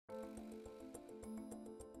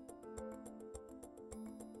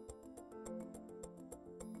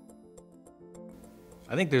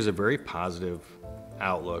I think there's a very positive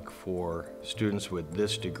outlook for students with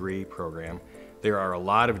this degree program. There are a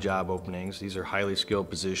lot of job openings. These are highly skilled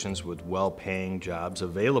positions with well-paying jobs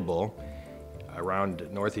available around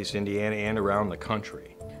Northeast Indiana and around the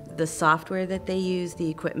country. The software that they use, the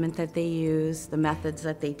equipment that they use, the methods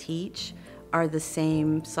that they teach are the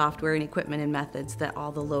same software and equipment and methods that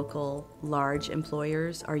all the local large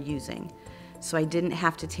employers are using. So I didn't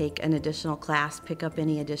have to take an additional class, pick up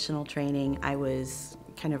any additional training. I was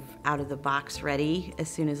kind of out of the box ready as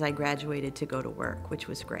soon as I graduated to go to work, which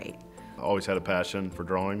was great. I always had a passion for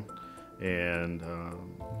drawing and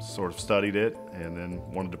sort of studied it, and then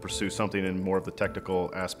wanted to pursue something in more of the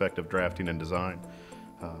technical aspect of drafting and design.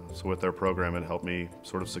 So with their program, it helped me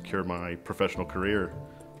sort of secure my professional career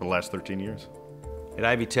for the last 13 years. At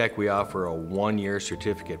Ivy Tech, we offer a one-year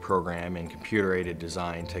certificate program in computer-aided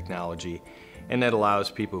design technology, and that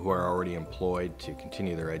allows people who are already employed to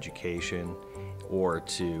continue their education or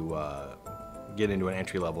to get into an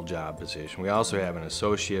entry-level job position. We also have an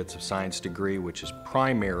Associates of Science degree, which is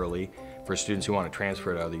primarily for students who want to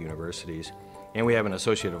transfer to other universities. And we have an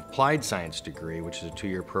Associate of Applied Science degree, which is a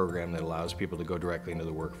two-year program that allows people to go directly into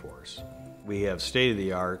the workforce. We have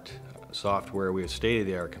state-of-the-art software, we have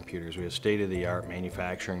state-of-the-art computers, we have state-of-the-art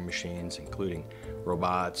manufacturing machines, including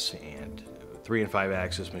robots and 3- and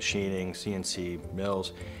 5-axis machining, CNC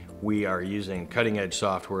mills. We are using cutting-edge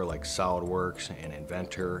software like SolidWorks and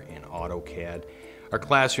Inventor and AutoCAD. Our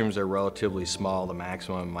classrooms are relatively small. The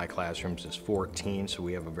maximum in my classrooms is 14, so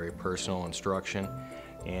we have a very personal instruction.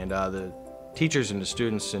 And the teachers and the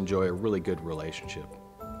students enjoy a really good relationship.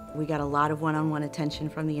 We got a lot of one-on-one attention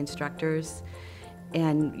from the instructors,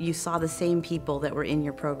 and you saw the same people that were in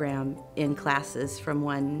your program in classes from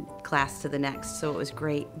one class to the next, so it was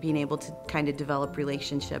great being able to kind of develop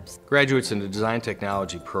relationships. Graduates in the Design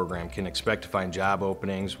Technology program can expect to find job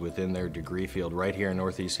openings within their degree field right here in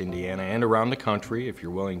Northeast Indiana and around the country if you're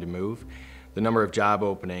willing to move. The number of job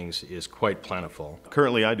openings is quite plentiful.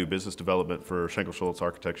 Currently, I do business development for Schenkel Schultz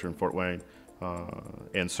Architecture in Fort Wayne.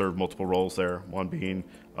 And serve multiple roles there. One being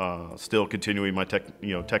still continuing my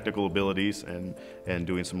technical abilities and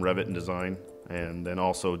doing some Revit and design, and then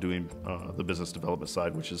also doing the business development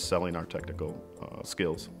side, which is selling our technical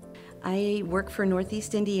skills. I work for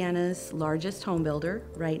Northeast Indiana's largest home builder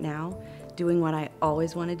right now, doing what I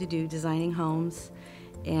always wanted to do, designing homes.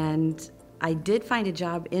 And I did find a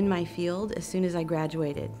job in my field as soon as I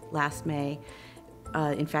graduated last May.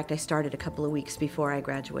 In fact, I started a couple of weeks before I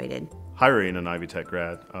graduated. Hiring an Ivy Tech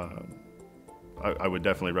grad, I would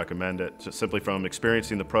definitely recommend it, just simply from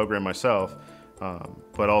experiencing the program myself,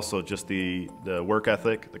 but also just the work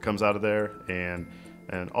ethic that comes out of there, and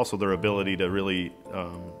also their ability to really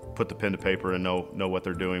put the pen to paper and know what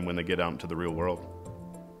they're doing when they get out into the real world.